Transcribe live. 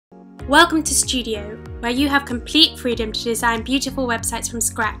Welcome to STUDIO, where you have complete freedom to design beautiful websites from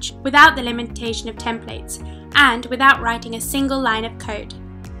scratch without the limitation of templates and without writing a single line of code.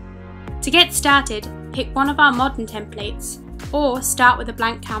 To get started, pick one of our modern templates or start with a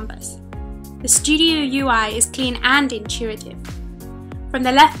blank canvas. The STUDIO UI is clean and intuitive. From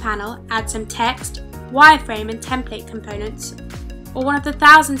the left panel, add some text, wireframe and template components, or one of the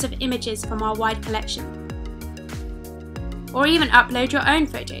thousands of images from our wide collection. Or even upload your own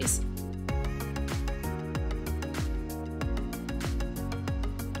photos.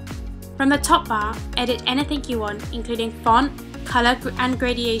 From the top bar, edit anything you want, including font, color and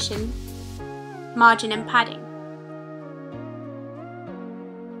gradation, margin and padding.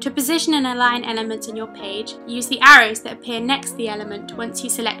 To position and align elements on your page, use the arrows that appear next to the element once you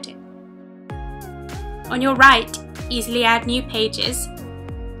select it. On your right, easily add new pages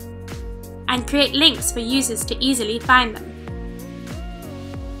and create links for users to easily find them.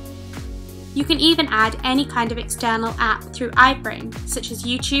 You can even add any kind of external app through iframe, such as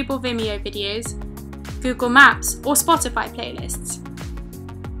YouTube or Vimeo videos, Google Maps or Spotify playlists.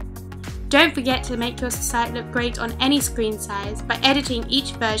 Don't forget to make your site look great on any screen size by editing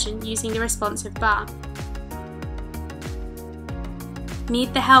each version using the responsive bar.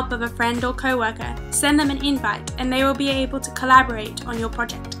 Need the help of a friend or coworker? Send them an invite and they will be able to collaborate on your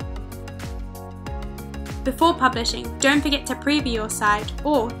project. Before publishing, don't forget to preview your site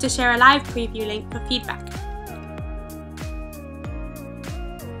or to share a live preview link for feedback.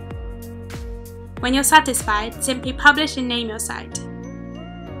 When you're satisfied, simply publish and name your site.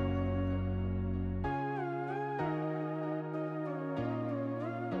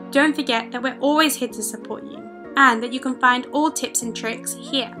 Don't forget that we're always here to support you and that you can find all tips and tricks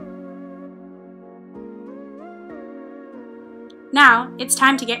here. Now it's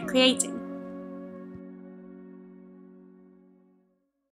time to get creating.